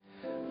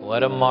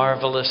What a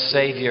marvelous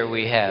Savior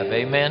we have.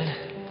 Amen.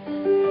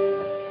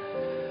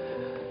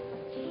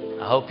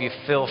 I hope you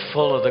feel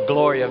full of the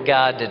glory of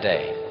God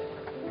today.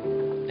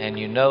 And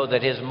you know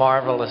that His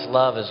marvelous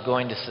love is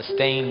going to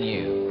sustain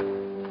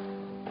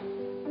you.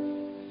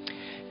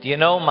 Do you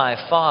know my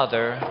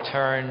father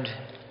turned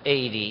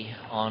 80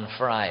 on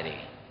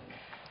Friday?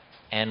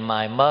 And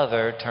my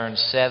mother turned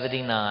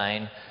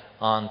 79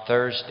 on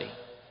Thursday.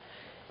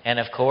 And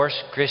of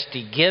course,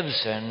 Christy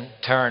Gibson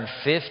turned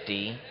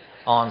 50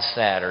 on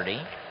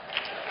Saturday.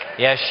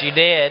 Yes, she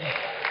did.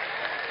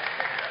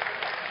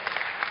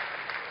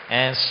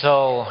 And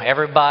so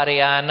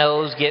everybody I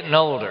know is getting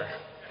older.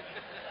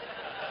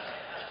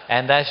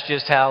 And that's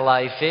just how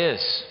life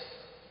is.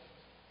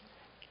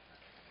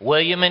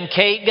 William and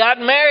Kate got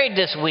married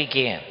this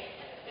weekend.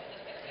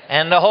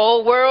 And the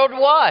whole world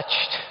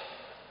watched.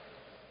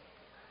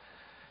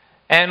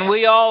 And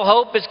we all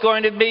hope it's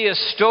going to be a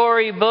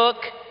storybook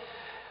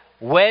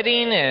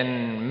wedding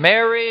and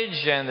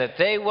marriage, and that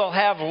they will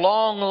have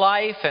long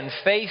life and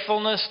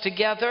faithfulness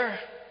together.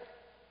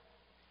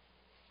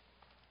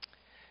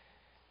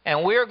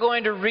 And we're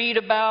going to read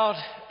about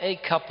a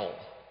couple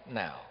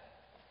now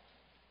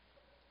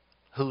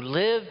who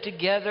lived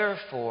together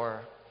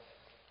for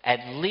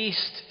at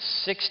least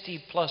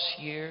 60 plus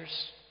years,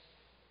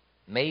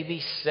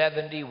 maybe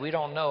 70. We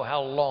don't know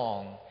how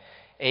long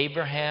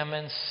Abraham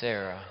and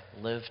Sarah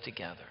lived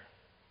together.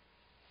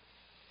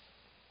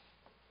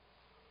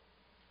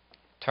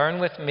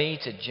 Turn with me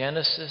to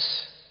Genesis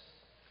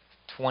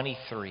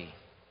 23,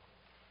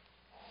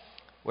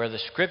 where the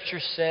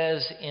Scripture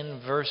says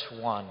in verse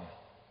 1,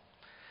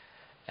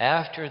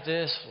 after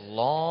this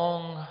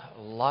long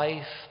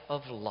life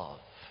of love,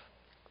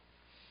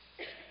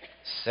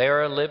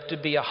 Sarah lived to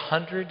be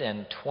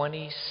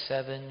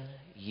 127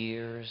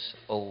 years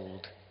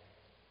old.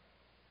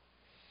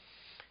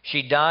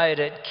 She died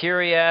at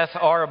Kiriath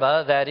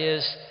Arba, that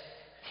is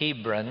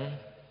Hebron,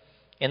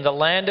 in the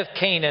land of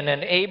Canaan,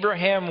 and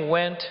Abraham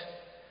went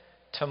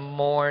to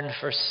mourn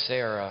for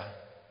Sarah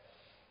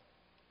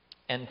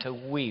and to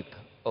weep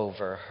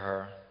over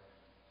her.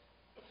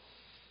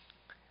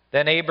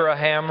 Then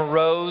Abraham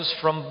rose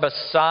from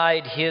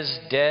beside his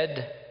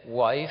dead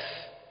wife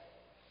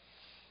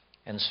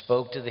and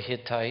spoke to the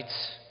Hittites.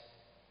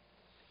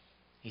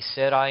 He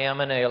said, I am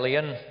an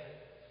alien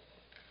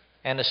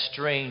and a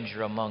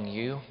stranger among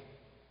you.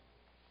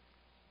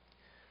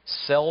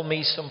 Sell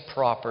me some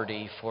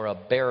property for a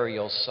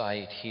burial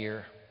site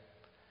here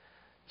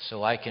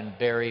so I can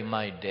bury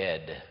my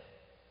dead.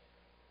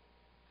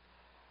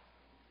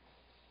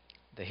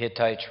 The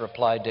Hittites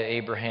replied to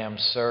Abraham,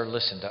 Sir,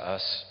 listen to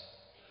us.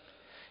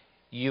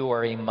 You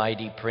are a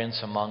mighty prince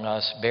among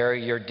us.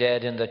 Bury your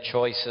dead in the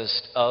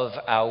choicest of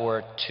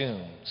our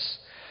tombs.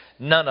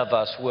 None of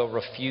us will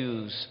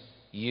refuse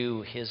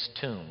you his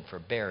tomb for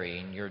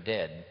burying your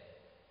dead.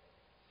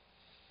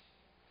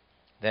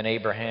 Then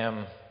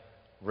Abraham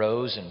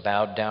rose and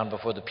bowed down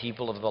before the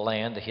people of the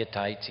land, the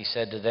Hittites. He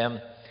said to them,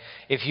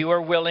 if you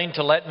are willing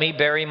to let me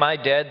bury my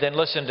dead, then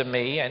listen to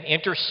me and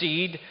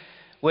intercede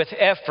with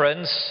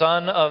Ephron,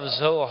 son of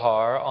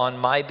Zohar, on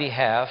my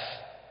behalf.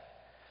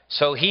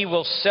 So he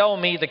will sell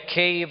me the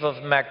cave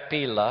of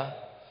Machpelah,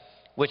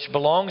 which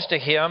belongs to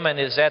him and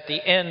is at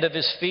the end of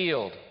his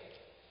field.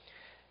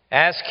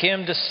 Ask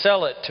him to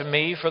sell it to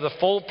me for the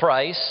full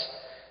price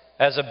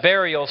as a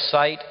burial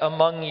site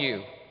among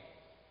you.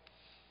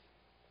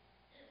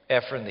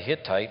 Ephron the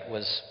Hittite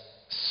was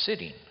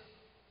sitting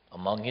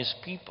among his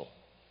people.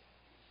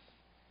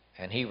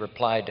 And he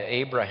replied to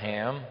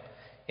Abraham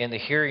in the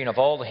hearing of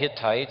all the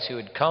Hittites who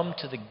had come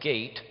to the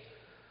gate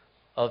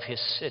of his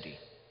city.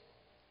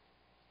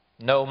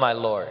 No, my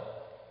Lord,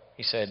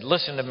 he said,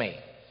 listen to me.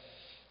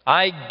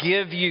 I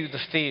give you the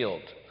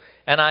field,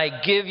 and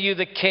I give you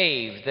the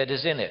cave that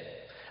is in it.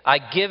 I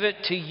give it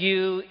to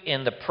you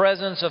in the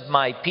presence of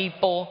my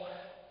people.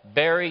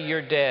 Bury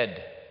your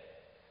dead.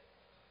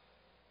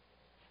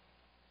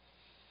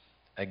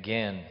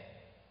 Again,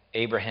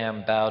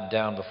 Abraham bowed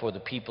down before the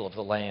people of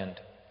the land,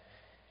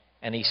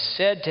 and he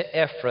said to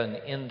Ephron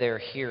in their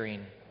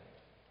hearing,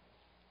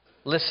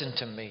 listen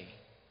to me,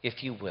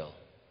 if you will.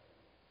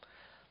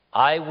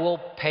 I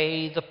will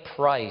pay the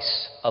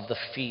price of the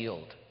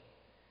field.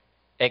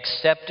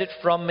 Accept it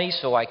from me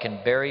so I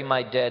can bury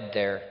my dead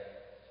there.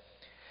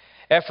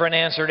 Ephron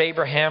answered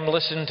Abraham,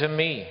 listen to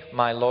me,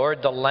 my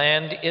lord. The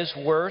land is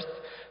worth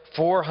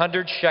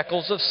 400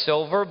 shekels of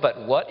silver,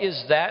 but what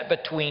is that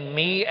between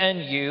me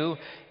and you?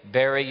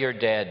 Bury your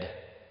dead.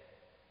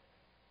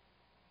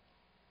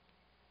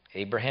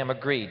 Abraham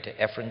agreed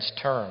to Ephron's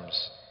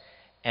terms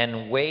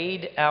and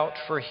weighed out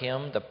for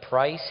him the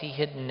price he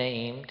had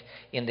named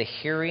in the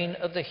hearing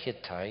of the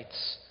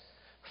Hittites,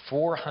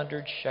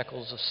 400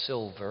 shekels of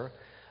silver,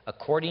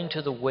 according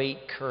to the weight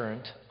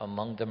current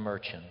among the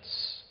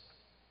merchants.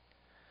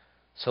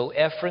 So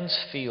Ephron's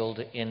field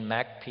in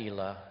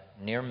Machpelah,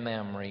 near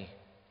Mamre,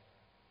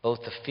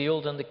 both the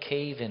field and the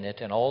cave in it,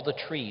 and all the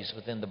trees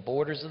within the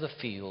borders of the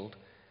field,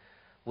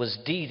 was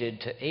deeded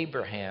to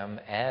Abraham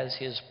as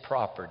his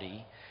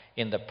property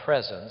in the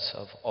presence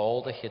of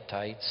all the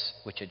Hittites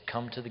which had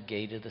come to the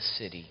gate of the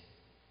city.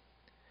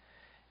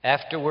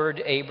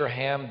 Afterward,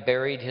 Abraham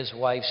buried his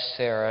wife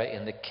Sarah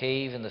in the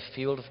cave in the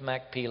field of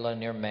Machpelah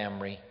near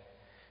Mamre,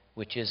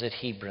 which is at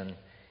Hebron,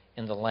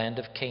 in the land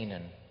of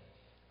Canaan.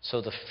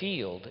 So the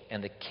field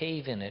and the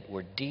cave in it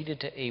were deeded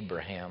to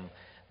Abraham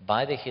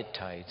by the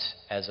Hittites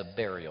as a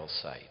burial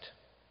site.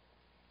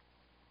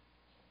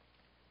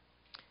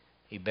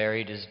 He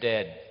buried his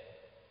dead.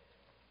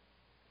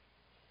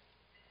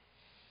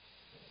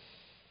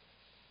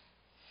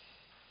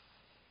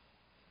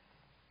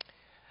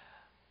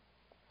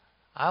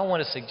 I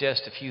want to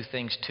suggest a few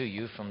things to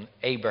you from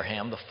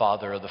Abraham, the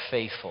father of the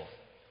faithful,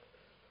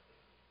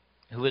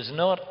 who is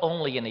not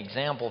only an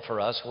example for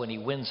us when he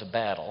wins a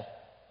battle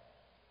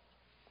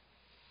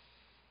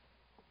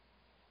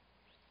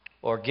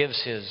or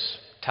gives his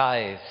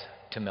tithe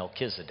to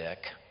Melchizedek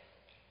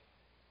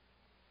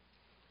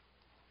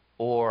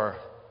or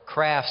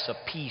crafts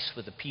a peace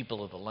with the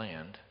people of the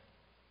land.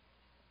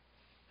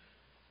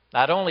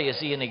 Not only is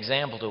he an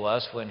example to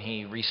us when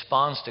he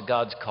responds to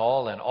God's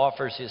call and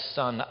offers his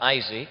son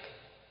Isaac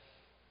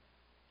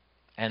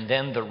and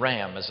then the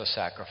ram as a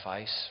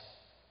sacrifice,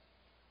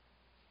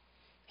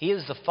 he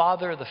is the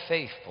father of the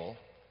faithful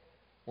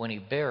when he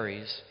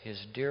buries his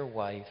dear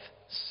wife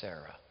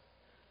Sarah.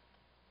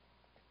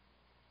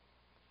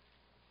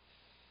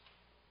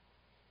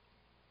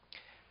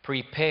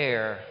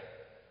 Prepare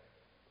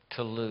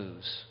to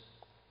lose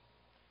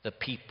the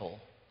people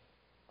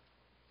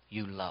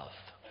you love.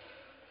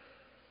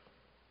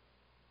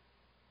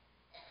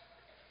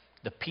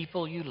 The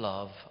people you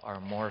love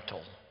are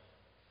mortal,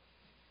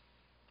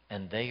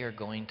 and they are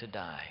going to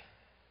die.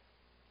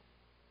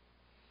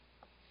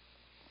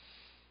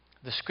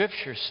 The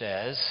Scripture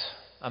says,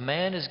 a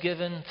man is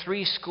given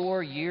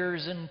 80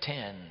 years and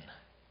 10.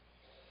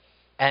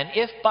 And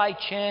if by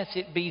chance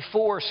it be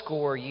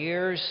 80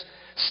 years,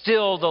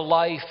 still the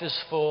life is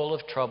full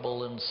of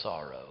trouble and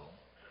sorrow.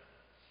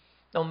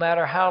 No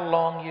matter how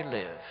long you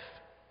live,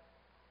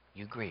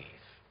 you grieve.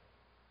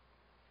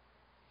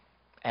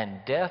 And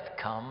death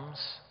comes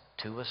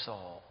to us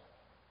all.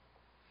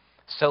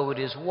 So it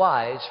is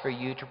wise for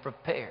you to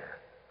prepare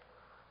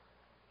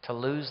to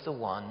lose the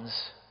ones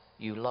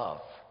you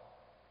love.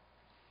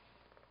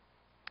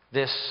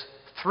 This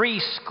 80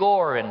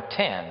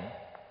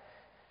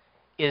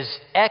 is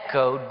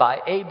echoed by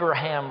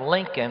Abraham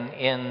Lincoln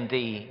in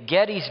the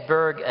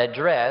Gettysburg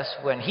Address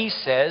when he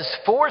says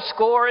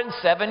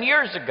 77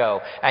 years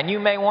ago. And you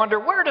may wonder,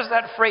 where does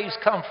that phrase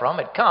come from?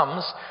 It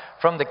comes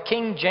from the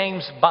King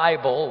James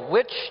Bible,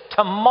 which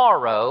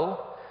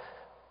tomorrow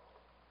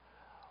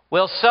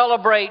will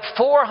celebrate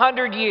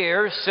 400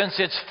 years since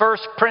its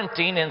first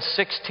printing in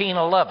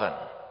 1611,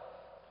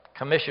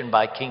 commissioned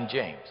by King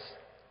James.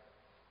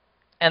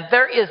 And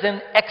there is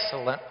an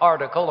excellent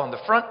article on the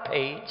front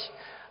page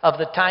of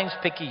the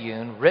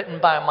Times-Picayune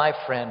written by my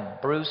friend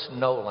Bruce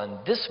Nolan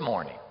this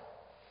morning,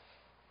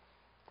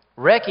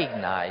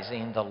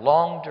 recognizing the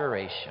long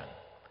duration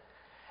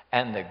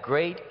and the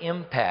great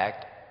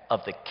impact of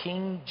the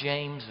King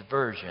James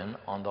Version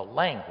on the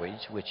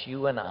language which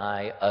you and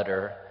I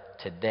utter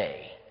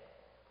today.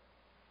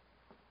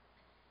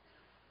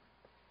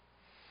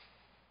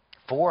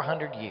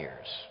 400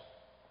 years.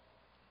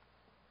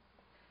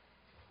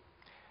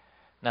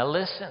 Now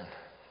listen,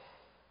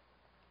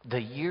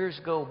 the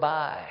years go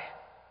by,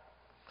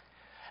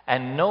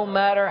 and no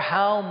matter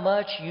how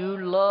much you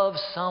love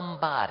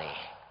somebody,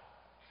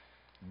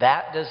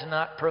 that does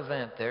not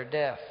prevent their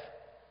death.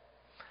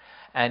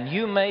 And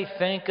you may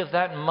think of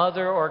that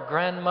mother or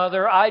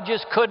grandmother, I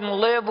just couldn't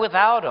live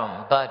without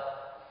them. But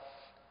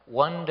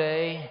one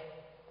day,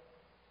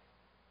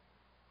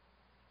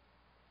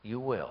 you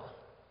will.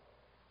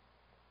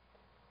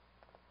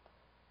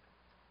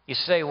 You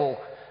say, well,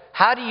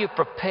 how do you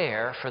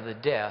prepare for the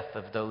death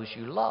of those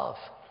you love?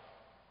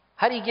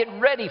 How do you get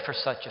ready for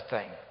such a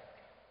thing?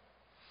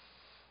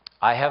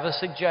 I have a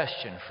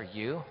suggestion for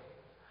you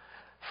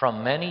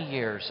from many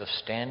years of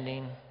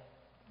standing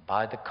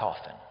by the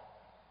coffin.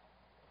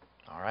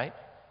 All right?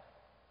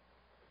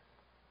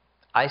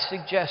 I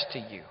suggest to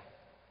you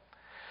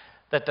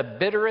that the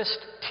bitterest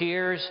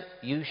tears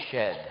you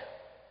shed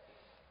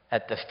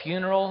at the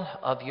funeral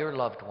of your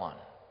loved one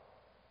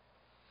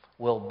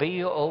will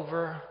be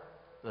over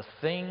the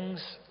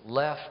things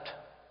left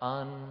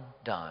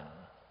undone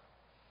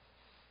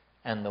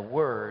and the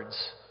words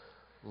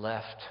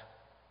left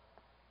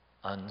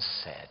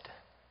unsaid.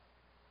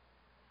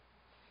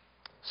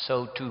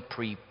 So to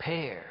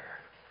prepare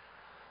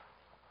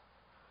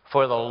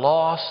for the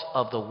loss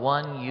of the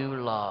one you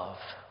love,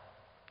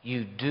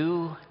 you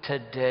do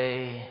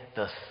today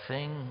the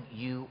thing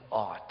you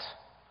ought,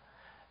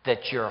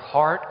 that your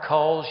heart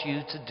calls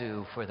you to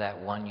do for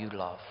that one you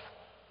love.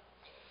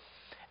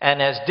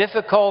 And as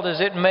difficult as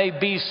it may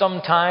be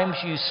sometimes,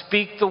 you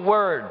speak the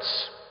words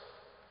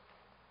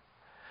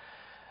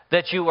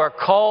that you are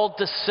called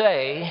to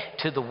say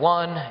to the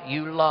one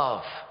you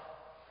love.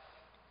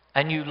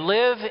 And you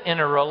live in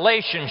a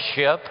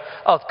relationship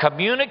of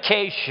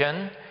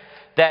communication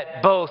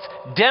that both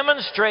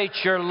demonstrates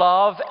your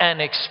love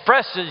and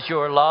expresses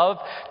your love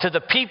to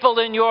the people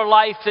in your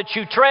life that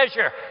you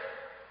treasure.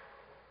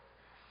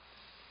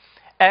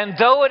 And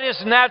though it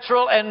is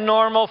natural and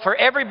normal for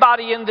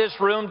everybody in this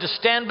room to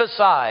stand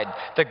beside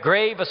the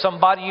grave of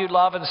somebody you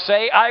love and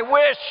say, I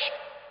wish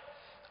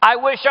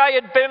I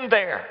had been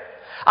there.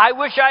 I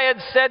wish I had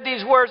said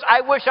these words.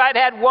 I wish I'd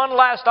had one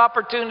last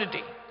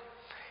opportunity.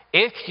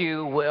 If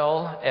you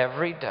will,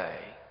 every day,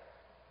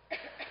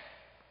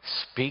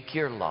 speak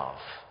your love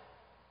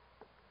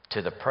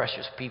to the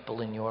precious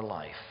people in your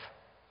life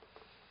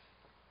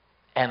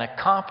and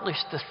accomplish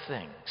the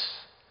things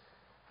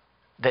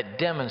that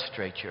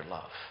demonstrate your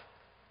love,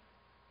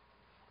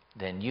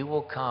 then you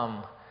will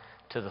come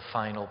to the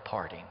final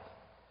parting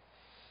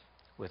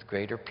with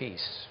greater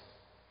peace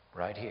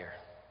right here.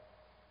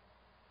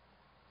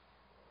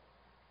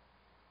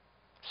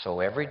 So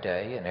every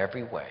day in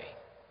every way,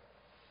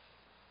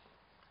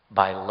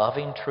 by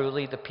loving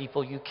truly the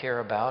people you care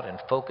about and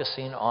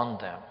focusing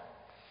on them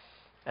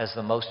as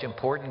the most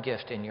important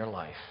gift in your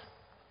life,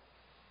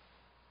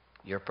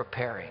 you're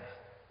preparing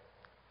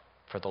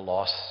for the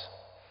loss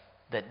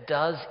that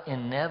does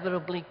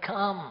inevitably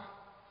come.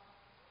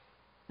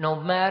 No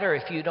matter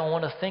if you don't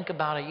want to think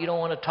about it, you don't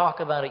want to talk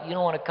about it, you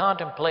don't want to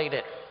contemplate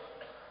it.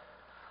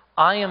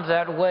 I am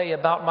that way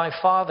about my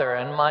father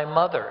and my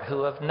mother,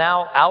 who have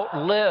now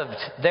outlived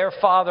their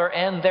father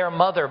and their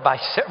mother by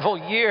several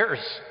years.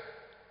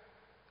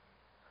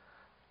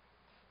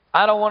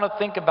 I don't want to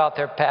think about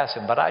their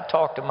passing, but I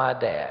talk to my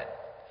dad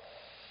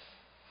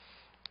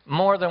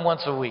more than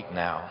once a week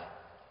now.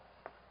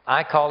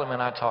 I call him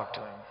and I talk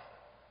to him,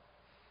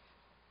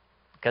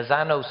 because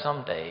I know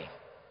someday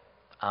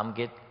I'm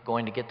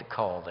going to get the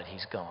call that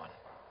he's gone.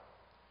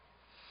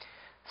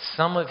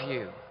 Some of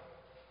you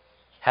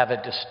have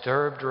a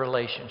disturbed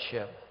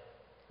relationship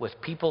with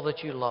people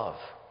that you love,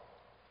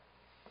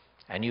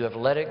 and you have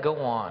let it go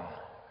on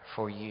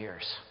for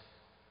years.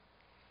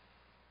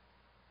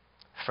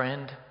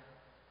 Friend,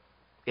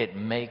 it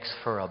makes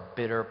for a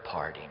bitter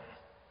parting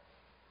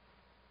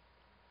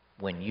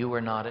when you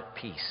are not at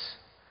peace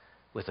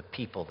with the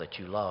people that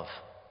you love.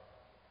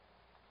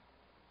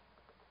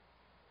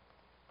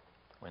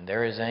 When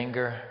there is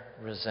anger,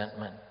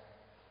 resentment,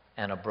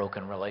 and a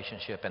broken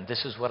relationship. And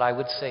this is what I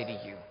would say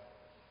to you.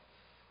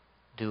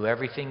 Do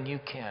everything you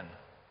can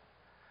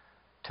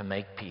to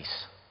make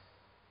peace.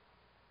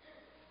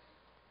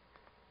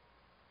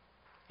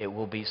 It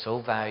will be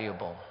so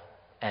valuable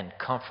and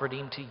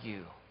comforting to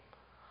you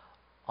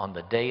on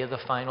the day of the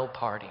final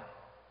parting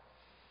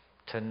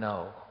to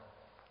know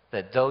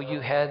that though you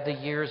had the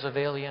years of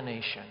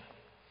alienation,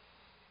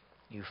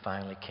 you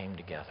finally came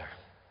together.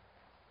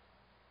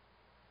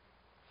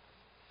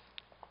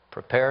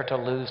 Prepare to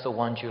lose the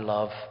ones you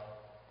love,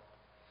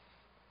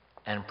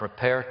 and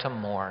prepare to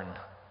mourn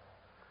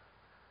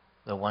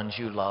the ones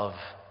you love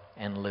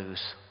and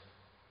lose.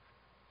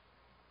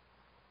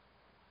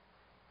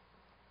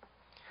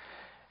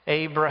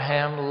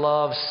 Abraham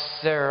loved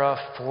Sarah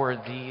for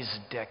these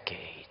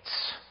decades.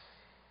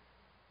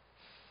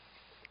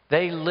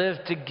 They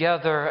lived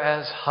together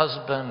as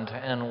husband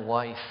and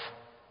wife.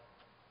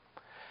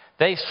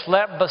 They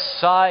slept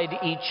beside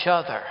each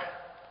other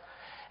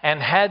and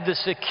had the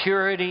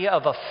security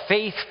of a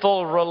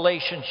faithful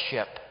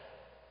relationship.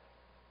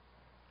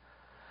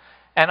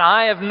 And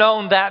I have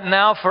known that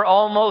now for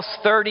almost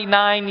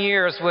 39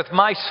 years with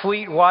my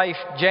sweet wife,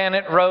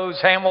 Janet Rose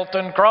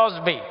Hamilton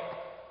Crosby.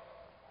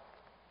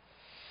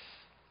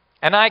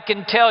 And I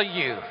can tell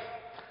you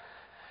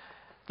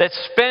that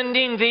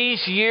spending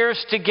these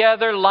years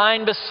together,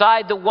 lying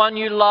beside the one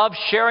you love,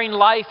 sharing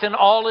life in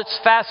all its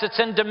facets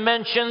and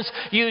dimensions,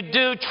 you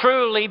do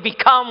truly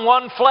become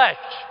one flesh.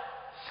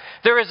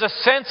 There is a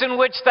sense in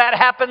which that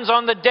happens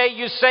on the day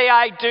you say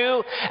I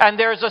do, and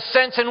there is a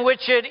sense in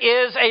which it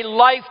is a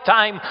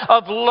lifetime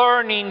of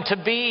learning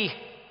to be.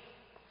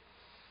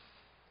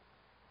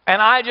 And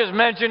I just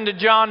mentioned to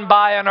John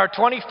By on our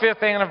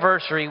 25th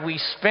anniversary, we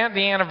spent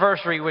the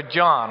anniversary with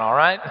John, all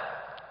right?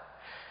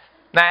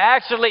 Now,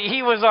 actually,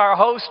 he was our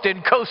host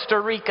in Costa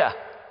Rica.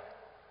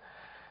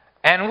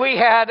 And we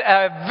had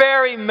a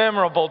very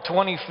memorable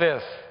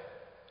 25th.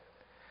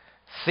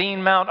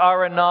 Seeing Mount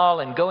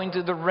Arenal and going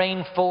through the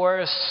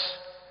rainforest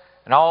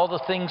and all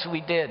the things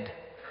we did.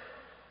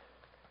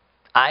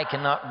 I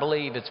cannot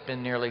believe it's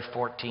been nearly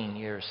 14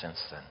 years since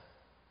then.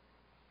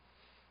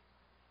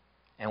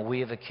 And we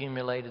have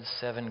accumulated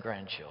 7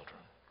 grandchildren.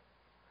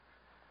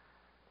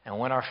 And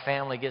when our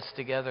family gets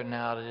together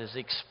now, it is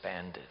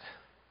expanded.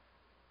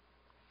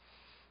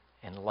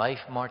 And life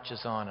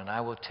marches on. And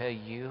I will tell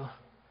you,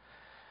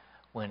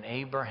 when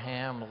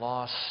Abraham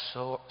lost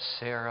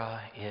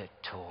Sarah, it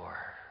tore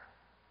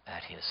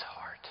at his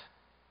heart.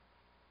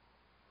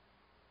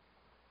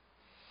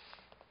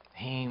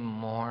 He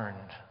mourned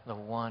the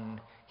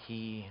one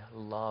he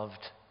loved.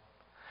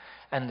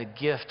 And the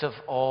gift of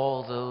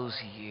all those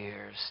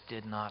years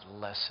did not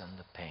lessen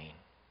the pain.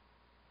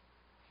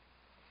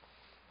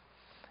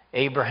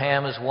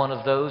 Abraham is one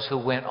of those who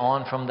went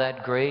on from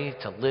that grave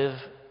to live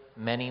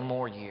many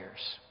more years.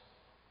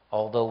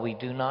 although we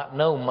do not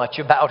know much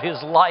about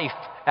his life,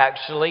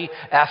 actually,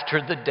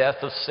 after the death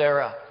of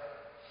Sarah.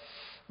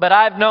 But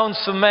I've known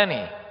so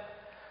many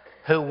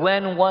who,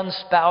 when one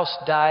spouse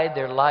died,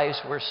 their lives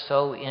were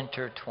so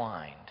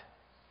intertwined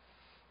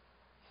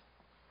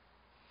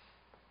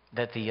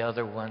that the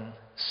other one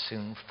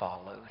soon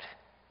followed.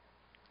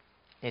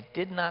 It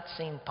did not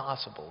seem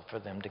possible for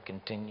them to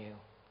continue.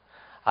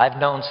 I've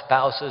known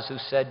spouses who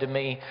said to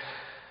me,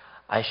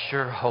 "I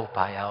sure hope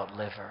I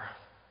outlive her.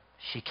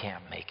 She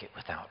can't make it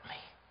without me."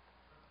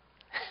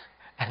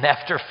 And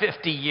after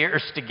 50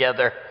 years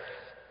together,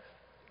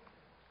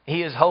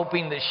 he is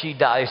hoping that she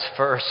dies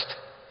first.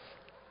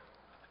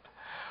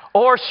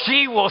 Or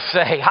she will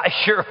say, "I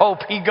sure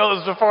hope he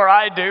goes before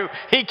I do.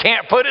 He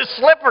can't put his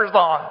slippers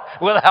on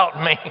without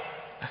me,"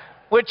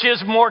 which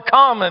is more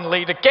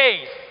commonly the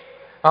case.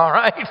 All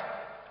right?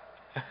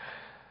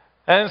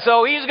 And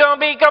so he's going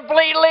to be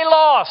completely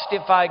lost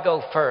if I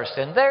go first.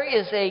 And there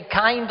is a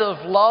kind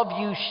of love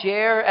you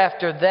share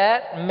after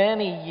that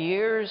many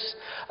years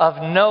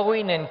of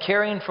knowing and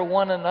caring for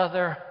one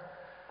another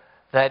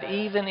that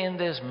even in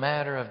this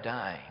matter of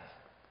dying,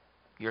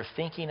 you're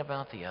thinking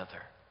about the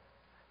other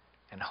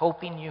and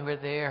hoping you are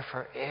there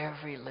for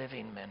every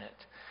living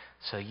minute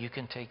so you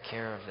can take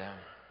care of them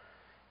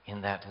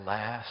in that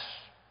last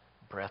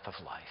breath of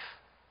life.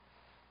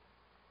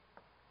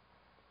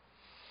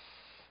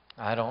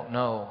 I don't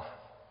know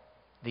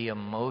the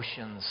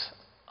emotions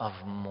of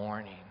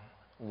mourning,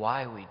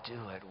 why we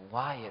do it,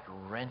 why it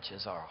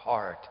wrenches our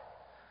heart,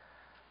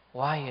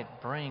 why it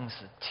brings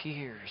the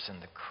tears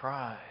and the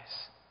cries.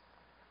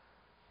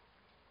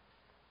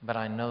 But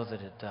I know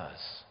that it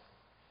does.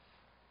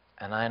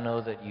 And I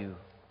know that you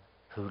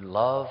who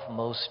love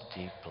most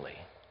deeply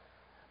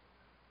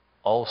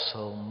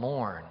also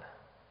mourn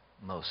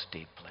most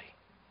deeply.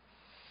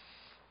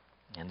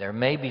 And there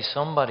may be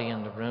somebody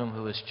in the room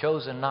who has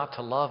chosen not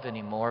to love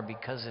anymore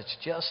because it's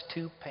just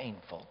too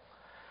painful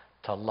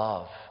to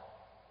love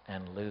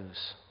and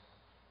lose.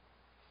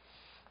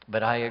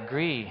 But I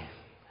agree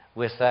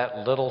with that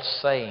little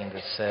saying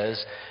that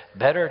says,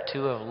 better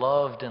to have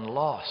loved and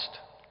lost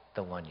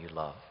the one you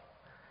love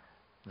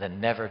than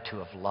never to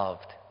have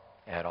loved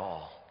at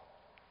all.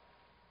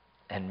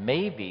 And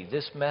maybe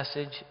this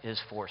message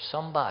is for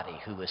somebody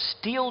who has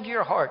steeled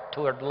your heart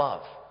toward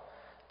love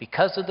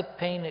because of the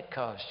pain it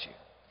caused you.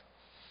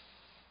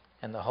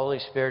 And the Holy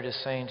Spirit is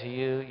saying to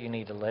you, you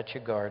need to let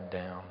your guard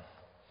down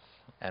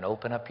and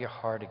open up your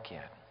heart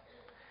again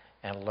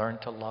and learn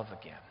to love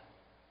again.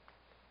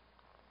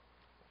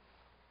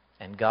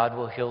 And God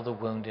will heal the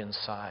wound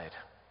inside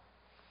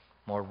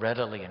more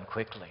readily and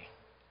quickly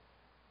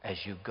as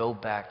you go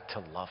back to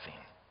loving.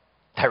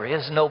 There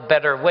is no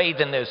better way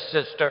than this,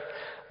 sister.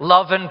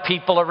 Loving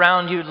people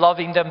around you,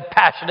 loving them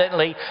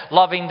passionately,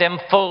 loving them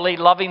fully,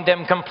 loving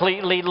them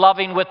completely,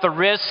 loving with the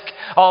risk,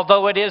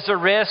 although it is a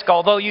risk,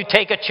 although you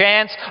take a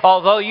chance,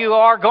 although you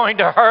are going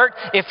to hurt.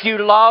 If you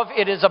love,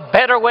 it is a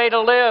better way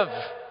to live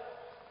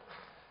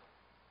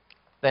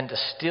than to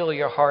steel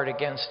your heart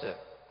against it.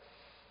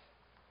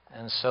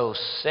 And so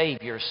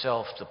save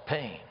yourself the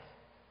pain.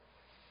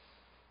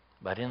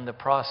 But in the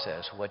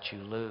process, what you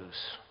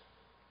lose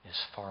is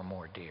far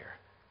more dear.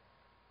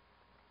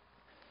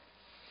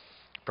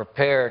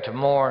 Prepare to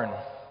mourn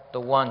the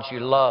ones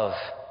you love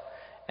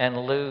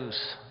and lose.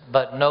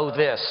 But know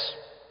this,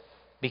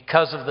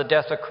 because of the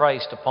death of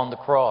Christ upon the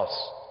cross,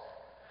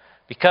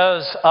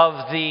 because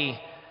of the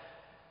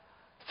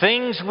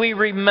things we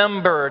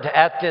remembered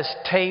at this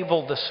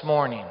table this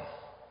morning,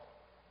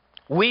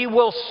 we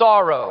will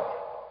sorrow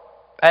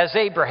as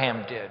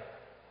Abraham did,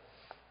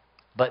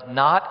 but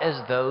not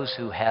as those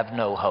who have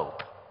no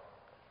hope.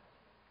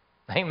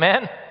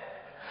 Amen?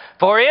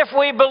 For if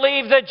we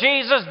believe that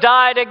Jesus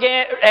died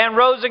again and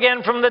rose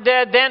again from the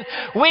dead, then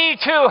we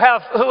too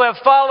who have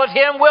followed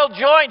him will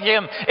join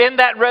him in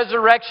that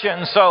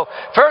resurrection. So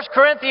 1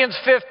 Corinthians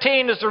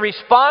 15 is a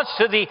response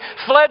to the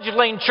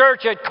fledgling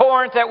church at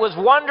Corinth that was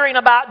wondering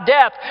about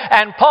death.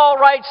 And Paul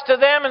writes to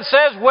them and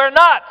says, we're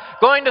not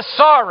going to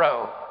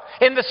sorrow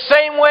in the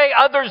same way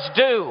others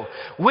do.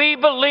 We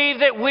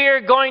believe that we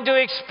are going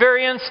to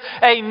experience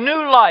a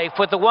new life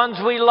with the ones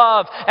we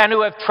love and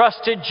who have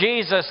trusted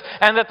Jesus,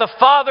 and that the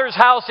Father's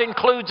house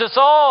includes us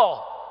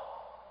all.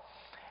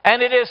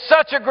 And it is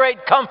such a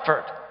great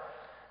comfort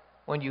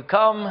when you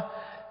come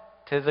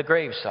to the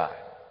graveside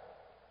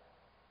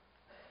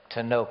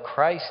to know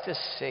Christ as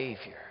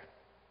Savior,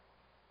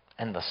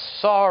 and the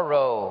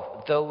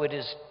sorrow, though it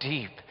is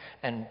deep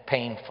and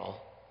painful,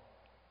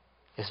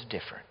 is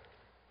different.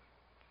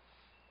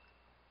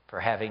 For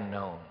having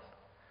known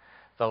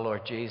the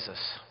Lord Jesus,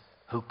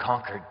 who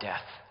conquered death.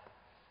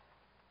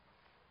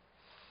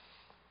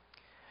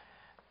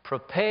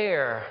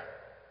 Prepare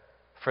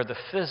for the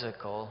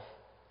physical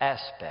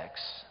aspects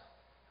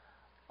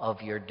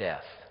of your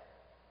death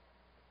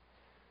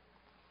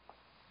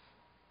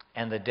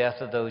and the death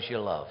of those you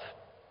love.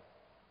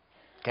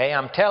 Okay,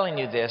 I'm telling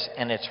you this,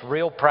 and it's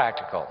real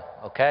practical,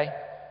 okay?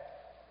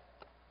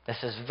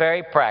 This is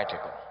very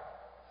practical.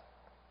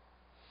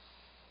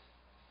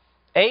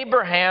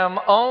 Abraham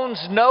owns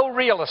no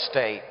real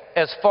estate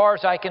as far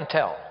as I can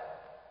tell.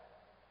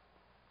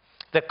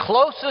 The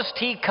closest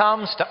he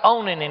comes to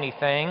owning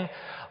anything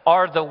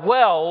are the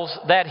wells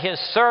that his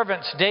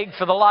servants dig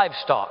for the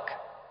livestock.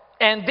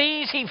 And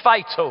these he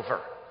fights over.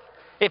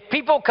 If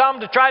people come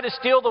to try to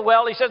steal the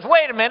well, he says,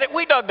 wait a minute,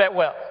 we dug that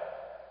well.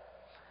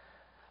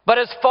 But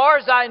as far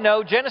as I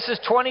know, Genesis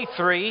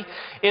 23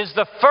 is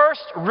the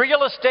first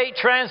real estate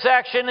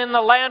transaction in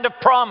the land of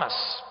promise.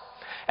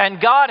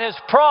 And God has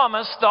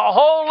promised the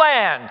whole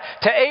land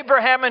to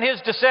Abraham and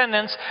his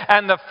descendants.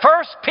 And the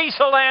first piece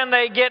of land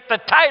they get the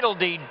title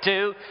deed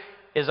to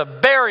is a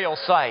burial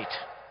site.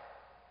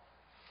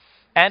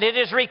 And it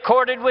is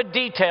recorded with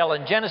detail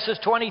in Genesis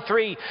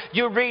 23.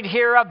 You read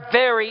here a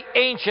very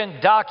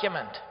ancient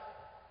document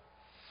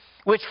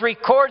which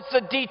records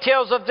the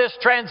details of this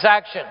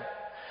transaction.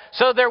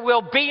 So there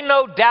will be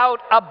no doubt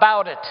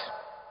about it.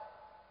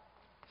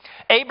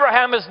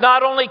 Abraham is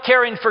not only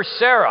caring for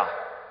Sarah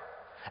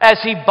as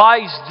he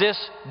buys this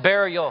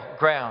burial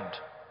ground,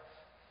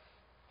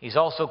 he's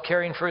also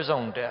caring for his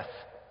own death.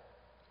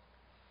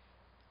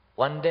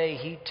 One day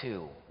he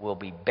too will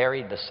be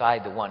buried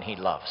beside the one he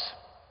loves.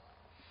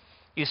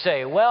 You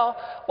say, well,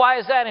 why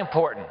is that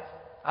important?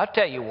 I'll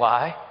tell you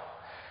why.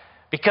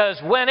 Because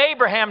when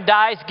Abraham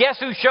dies, guess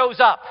who shows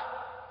up?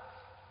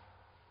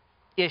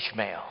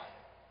 Ishmael.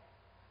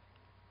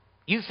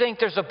 You think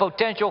there's a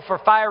potential for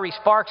fiery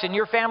sparks in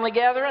your family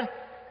gathering?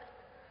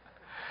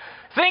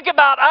 Think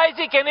about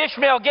Isaac and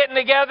Ishmael getting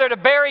together to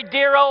bury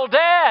dear old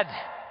Dad.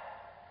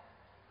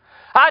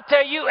 I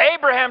tell you,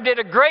 Abraham did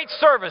a great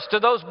service to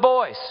those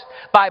boys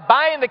by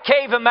buying the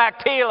cave of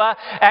Machpelah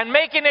and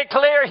making it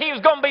clear he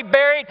was going to be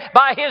buried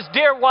by his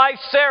dear wife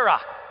Sarah.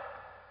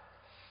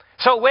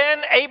 So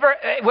when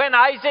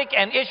Isaac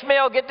and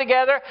Ishmael get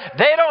together,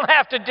 they don't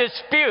have to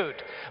dispute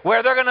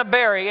where they're going to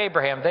bury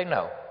Abraham. They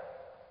know.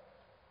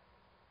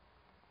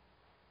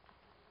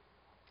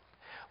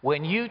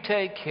 When you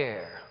take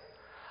care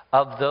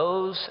of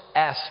those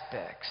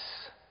aspects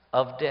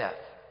of death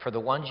for the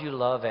ones you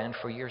love and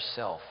for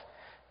yourself,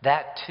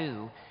 that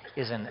too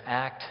is an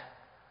act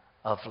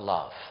of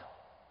love.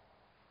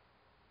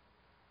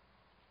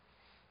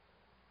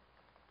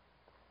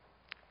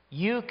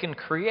 You can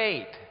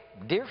create,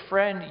 dear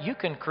friend, you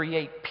can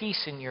create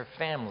peace in your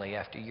family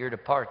after your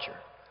departure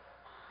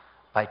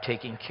by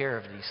taking care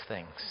of these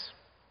things.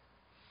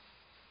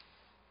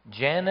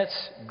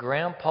 Janet's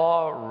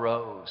grandpa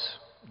Rose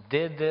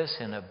did this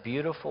in a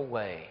beautiful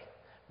way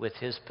with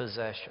his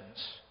possessions.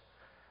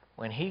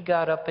 When he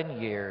got up in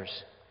years,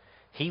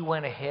 he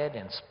went ahead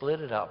and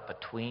split it up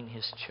between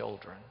his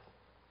children.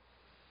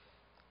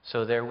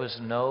 So there was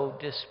no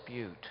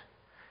dispute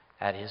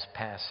at his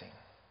passing.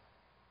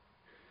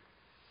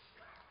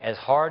 As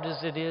hard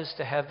as it is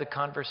to have the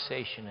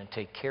conversation and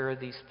take care of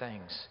these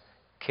things,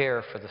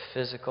 care for the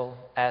physical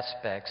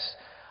aspects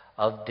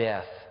of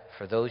death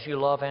for those you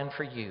love and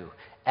for you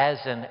as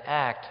an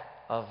act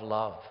of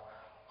love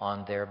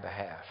on their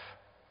behalf.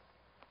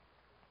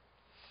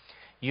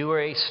 You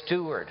are a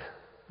steward,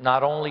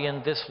 not only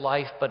in this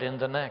life but in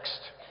the next.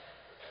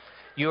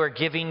 You are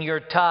giving your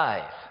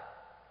tithe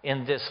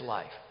in this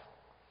life.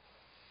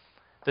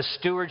 The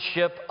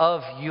stewardship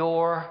of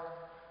your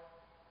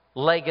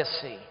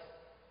legacy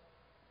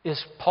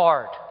is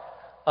part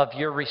of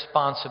your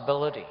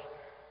responsibility.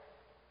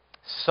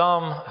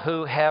 Some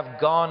who have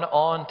gone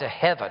on to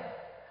heaven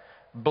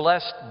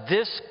blessed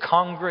this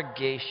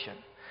congregation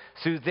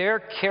through their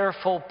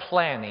careful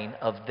planning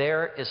of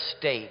their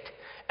estate.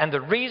 And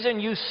the reason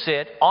you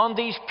sit on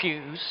these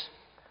pews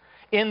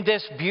in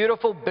this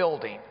beautiful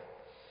building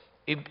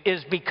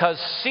is because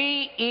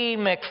C.E.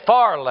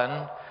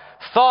 McFarland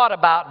thought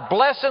about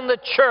blessing the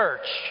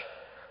church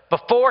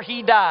before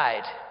he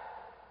died.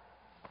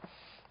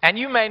 And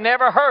you may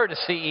never heard of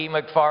C.E.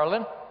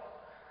 McFarland,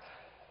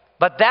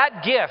 but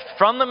that gift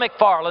from the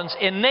McFarlands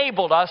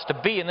enabled us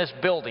to be in this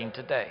building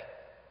today.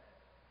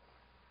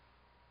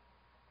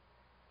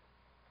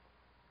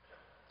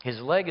 His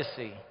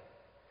legacy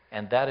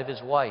and that of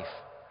his wife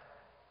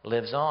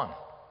lives on.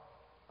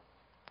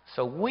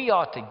 So we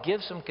ought to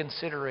give some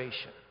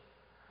consideration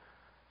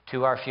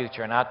to our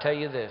future. And I'll tell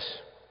you this,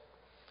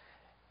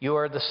 you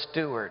are the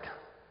steward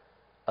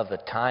of the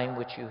time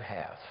which you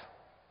have.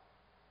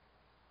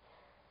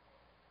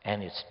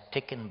 And it's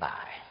ticking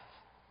by.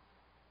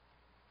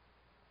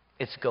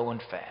 It's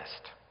going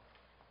fast.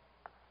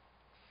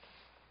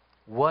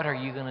 What are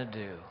you going to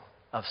do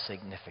of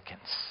significance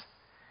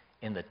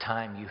in the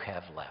time you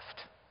have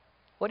left?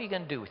 What are you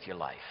going to do with your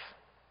life?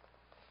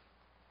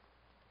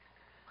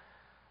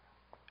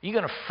 Are you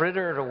going to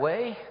fritter it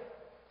away?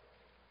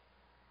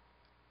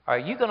 Are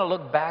you going to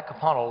look back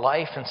upon a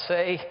life and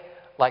say,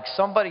 like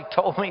somebody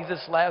told me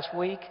this last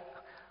week,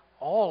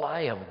 all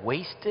I have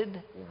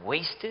wasted?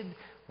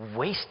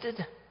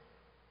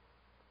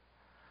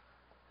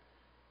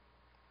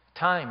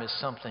 Time is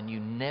something you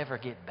never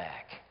get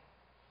back.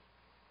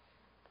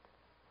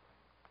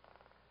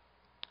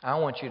 I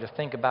want you to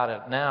think about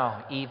it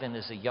now, even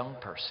as a young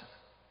person.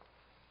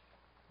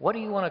 What do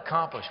you want to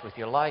accomplish with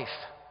your life?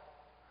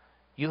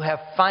 You have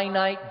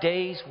finite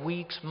days,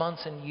 weeks,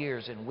 months, and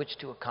years in which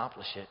to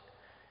accomplish it.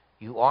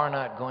 You are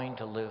not going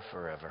to live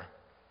forever.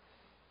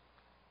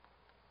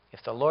 If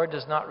the Lord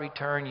does not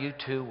return, you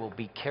too will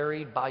be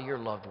carried by your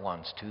loved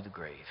ones to the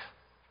grave.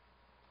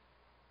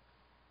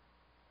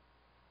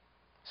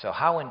 So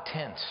how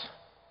intense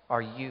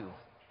are you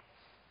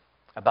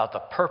about the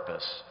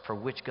purpose for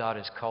which God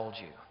has called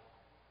you?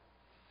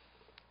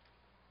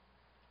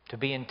 To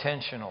be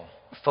intentional,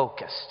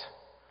 focused,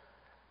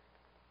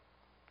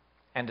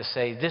 and to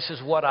say, this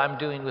is what I'm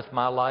doing with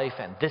my life,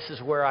 and this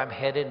is where I'm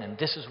headed, and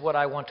this is what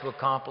I want to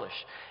accomplish.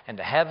 And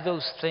to have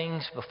those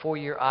things before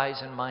your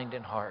eyes and mind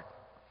and heart,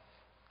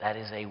 that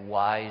is a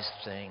wise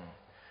thing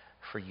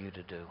for you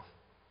to do.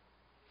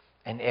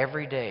 And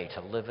every day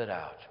to live it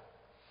out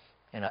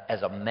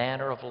as a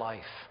manner of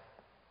life.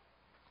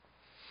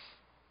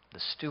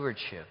 The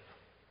stewardship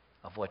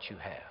of what you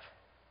have.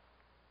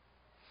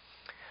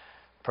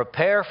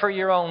 Prepare for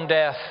your own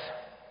death.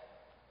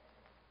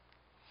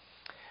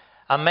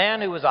 A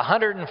man who was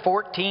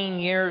 114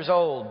 years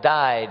old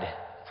died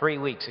 3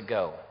 weeks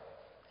ago.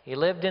 He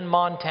lived in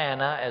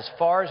Montana. As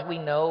far as we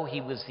know,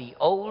 he was the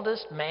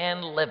oldest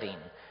man living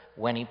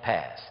when he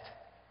passed.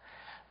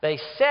 They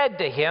said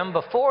to him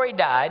before he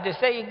died, they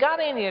say, you got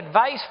any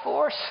advice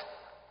for us?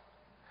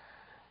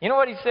 You know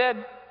what he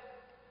said?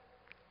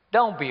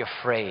 Don't be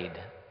afraid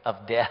of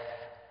death.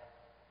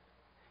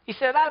 He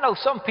said, I know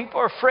some people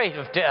are afraid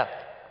of death.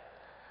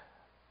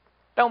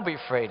 Don't be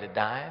afraid of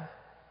dying.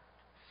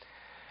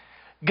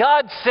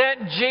 God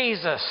sent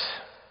Jesus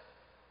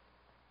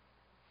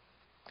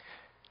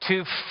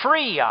to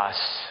free us,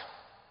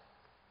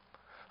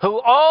 who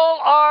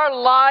all our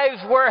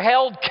lives were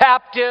held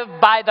captive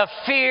by the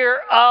fear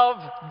of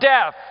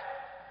death.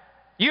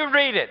 You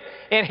read it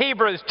in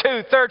Hebrews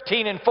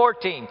 2:13 and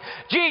 14.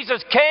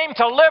 Jesus came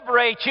to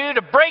liberate you,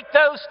 to break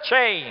those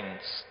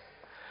chains,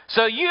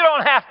 so you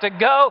don't have to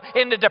go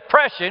into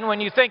depression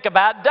when you think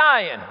about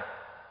dying.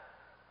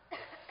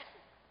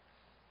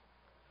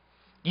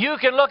 You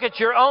can look at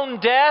your own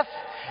death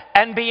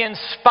and be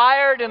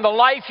inspired in the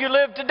life you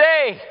live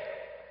today.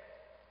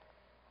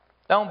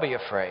 Don't be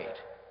afraid.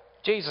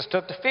 Jesus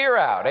took the fear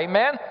out.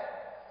 Amen?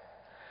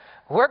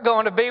 We're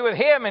going to be with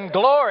Him in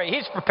glory.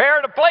 He's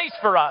prepared a place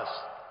for us.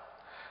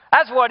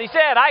 That's what He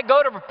said. I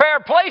go to prepare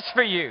a place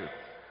for you.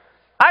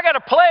 I got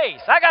a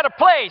place. I got a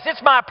place.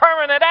 It's my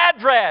permanent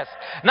address.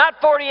 Not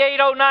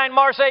 4809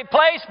 Marseille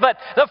Place, but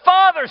the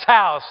Father's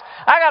house.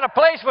 I got a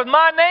place with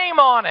my name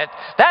on it.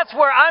 That's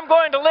where I'm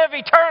going to live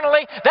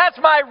eternally. That's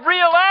my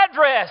real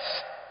address.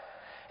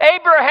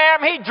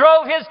 Abraham, he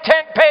drove his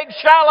tent peg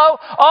shallow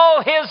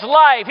all his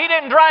life. He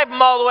didn't drive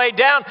them all the way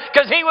down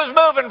because he was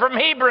moving from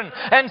Hebron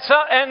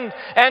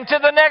and to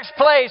the next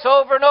place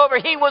over and over.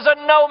 He was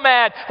a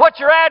nomad. What's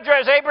your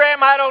address,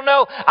 Abraham? I don't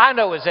know. I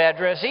know his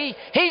address. He's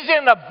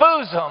in the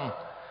bosom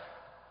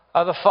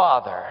of the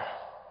Father.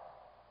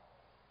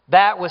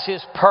 That was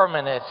his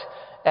permanent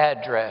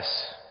address.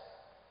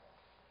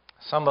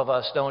 Some of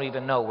us don't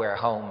even know where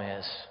home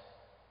is.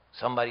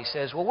 Somebody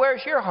says, well,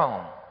 where's your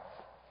home?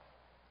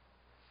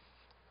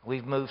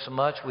 We've moved so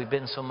much, we've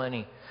been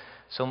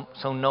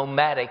so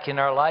nomadic in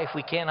our life,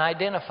 we can't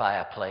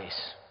identify a place.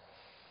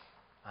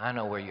 I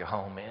know where your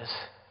home is.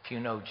 If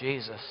you know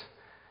Jesus,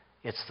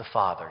 it's the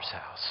Father's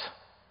house.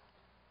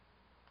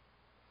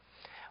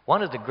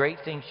 One of the great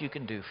things you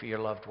can do for your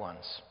loved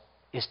ones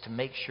is to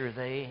make sure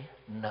they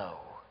know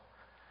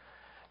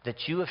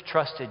that you have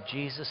trusted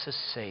Jesus as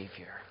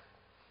Savior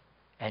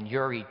and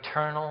your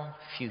eternal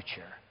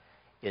future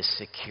is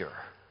secure.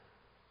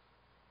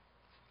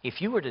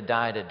 If you were to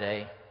die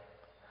today,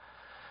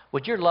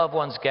 would your loved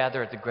ones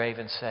gather at the grave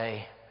and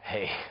say,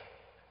 hey,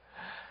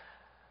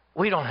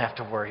 we don't have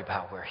to worry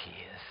about where he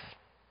is.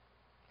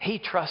 He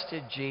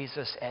trusted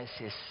Jesus as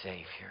his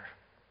Savior.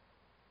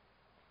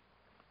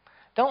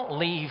 Don't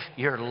leave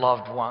your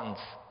loved ones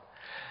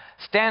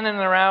standing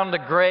around the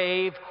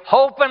grave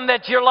hoping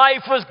that your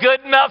life was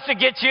good enough to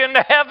get you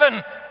into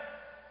heaven.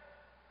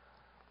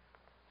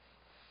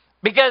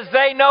 Because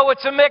they know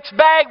it's a mixed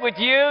bag with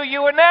you.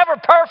 You were never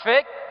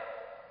perfect.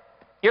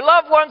 Your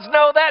loved ones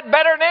know that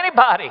better than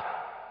anybody.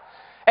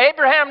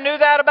 Abraham knew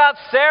that about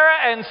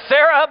Sarah, and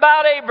Sarah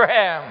about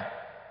Abraham.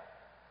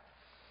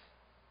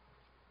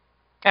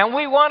 And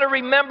we want to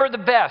remember the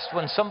best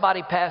when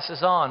somebody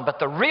passes on. But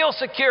the real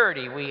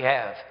security we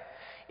have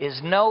is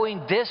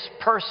knowing this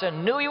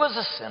person knew he was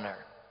a sinner.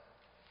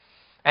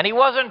 And he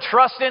wasn't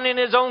trusting in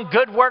his own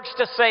good works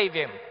to save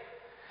him.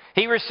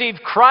 He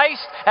received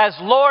Christ as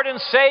Lord and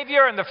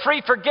Savior and the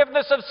free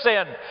forgiveness of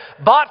sin,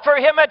 bought for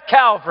him at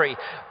Calvary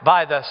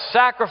by the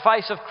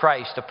sacrifice of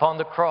Christ upon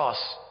the cross.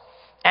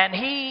 And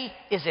he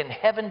is in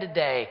heaven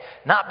today,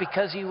 not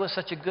because he was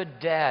such a good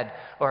dad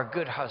or a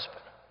good husband,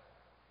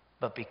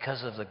 but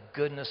because of the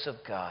goodness of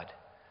God,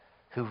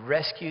 who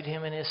rescued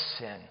him in his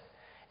sin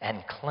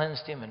and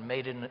cleansed him and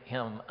made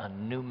him a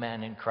new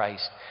man in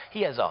Christ.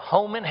 He has a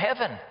home in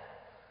heaven.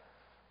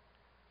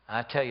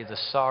 I tell you, the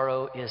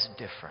sorrow is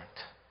different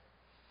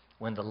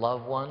when the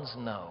loved ones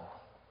know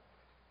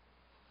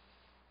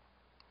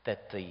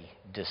that the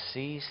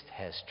deceased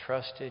has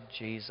trusted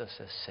Jesus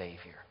as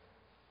Savior.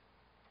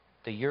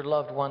 Do your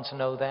loved ones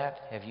know that?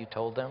 Have you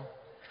told them?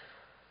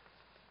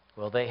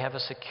 Will they have a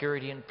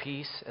security and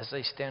peace as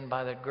they stand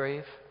by that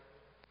grave?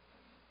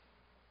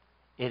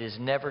 It is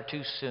never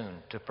too soon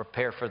to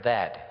prepare for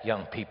that,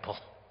 young people.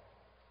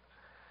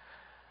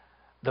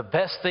 The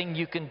best thing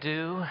you can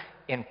do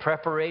in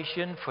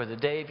preparation for the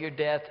day of your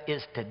death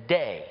is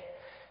today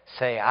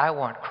say, I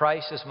want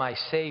Christ as my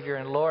Savior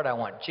and Lord. I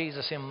want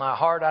Jesus in my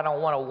heart. I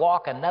don't want to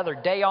walk another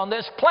day on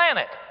this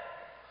planet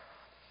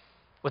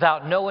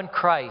without knowing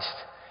Christ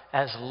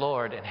as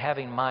Lord and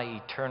having my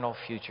eternal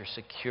future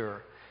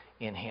secure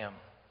in Him.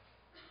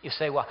 You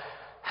say, well,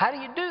 how do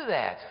you do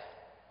that?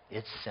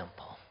 It's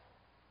simple.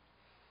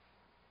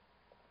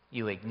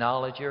 You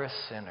acknowledge you're a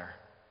sinner.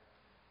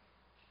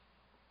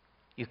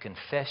 You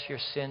confess your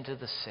sin to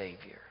the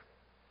Savior.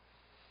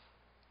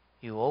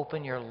 You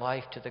open your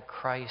life to the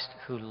Christ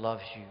who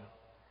loves you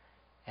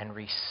and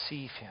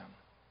receive Him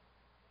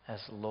as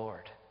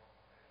Lord.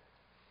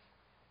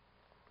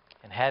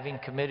 And having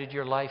committed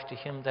your life to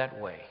Him that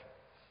way,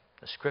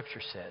 the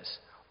Scripture says,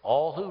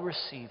 all who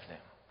receive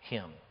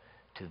Him,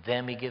 to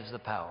them He gives the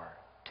power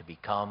to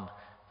become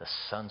the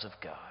sons of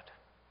God.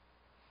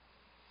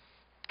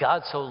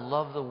 God so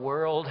loved the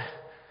world,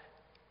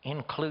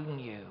 including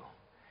you,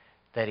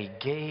 that He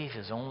gave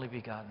His only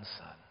begotten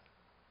Son,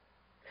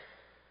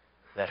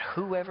 that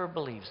whoever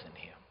believes in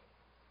Him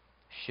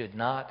should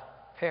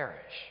not perish,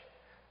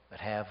 but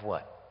have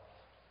what?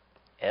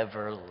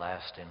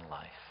 Everlasting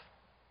life.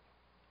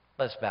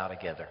 Let's bow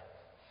together.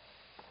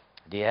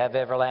 Do you have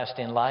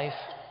everlasting life?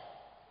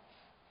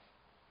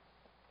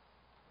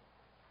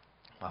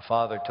 My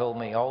father told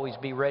me, always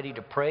be ready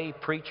to pray,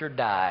 preach, or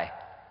die.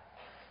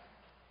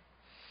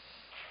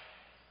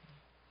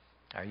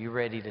 Are you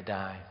ready to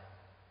die?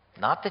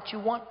 Not that you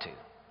want to,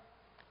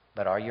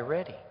 but are you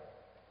ready?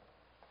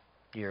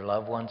 Do your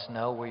loved ones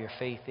know where your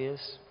faith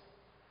is?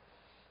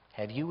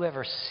 Have you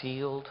ever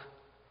sealed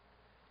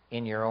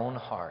in your own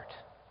heart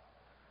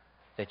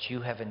that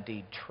you have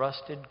indeed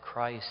trusted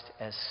Christ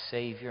as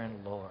Savior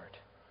and Lord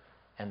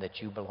and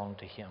that you belong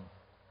to Him?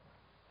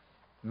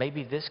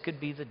 Maybe this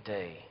could be the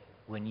day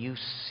when you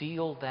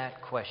seal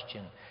that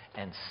question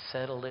and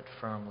settle it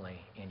firmly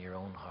in your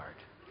own heart.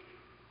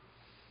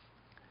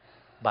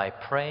 By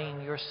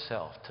praying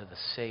yourself to the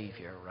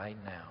Savior right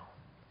now,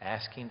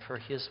 asking for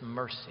His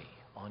mercy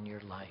on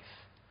your life,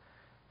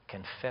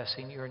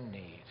 confessing your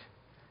need,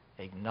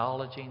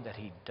 acknowledging that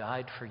He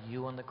died for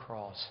you on the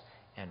cross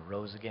and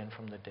rose again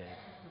from the dead.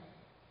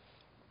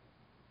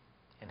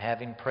 And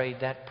having prayed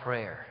that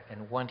prayer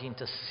and wanting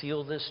to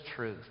seal this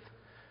truth,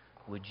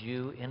 would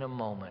you in a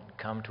moment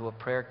come to a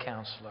prayer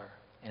counselor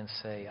and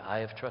say, I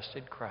have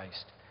trusted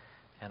Christ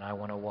and I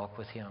want to walk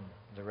with Him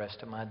the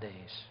rest of my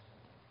days?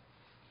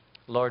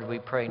 Lord, we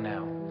pray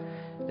now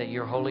that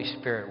your Holy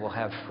Spirit will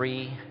have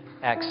free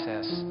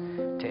access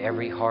to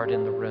every heart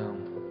in the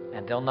room.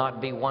 And there'll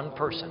not be one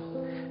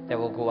person that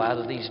will go out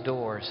of these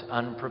doors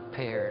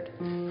unprepared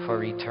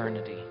for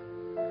eternity.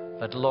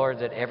 But Lord,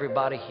 that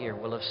everybody here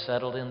will have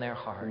settled in their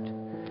heart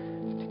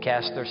to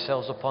cast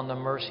themselves upon the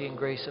mercy and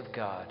grace of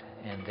God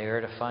and there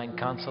to find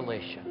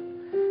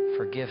consolation,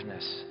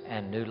 forgiveness,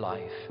 and new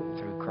life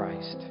through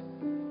Christ.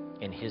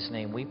 In His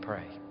name we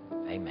pray.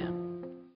 Amen.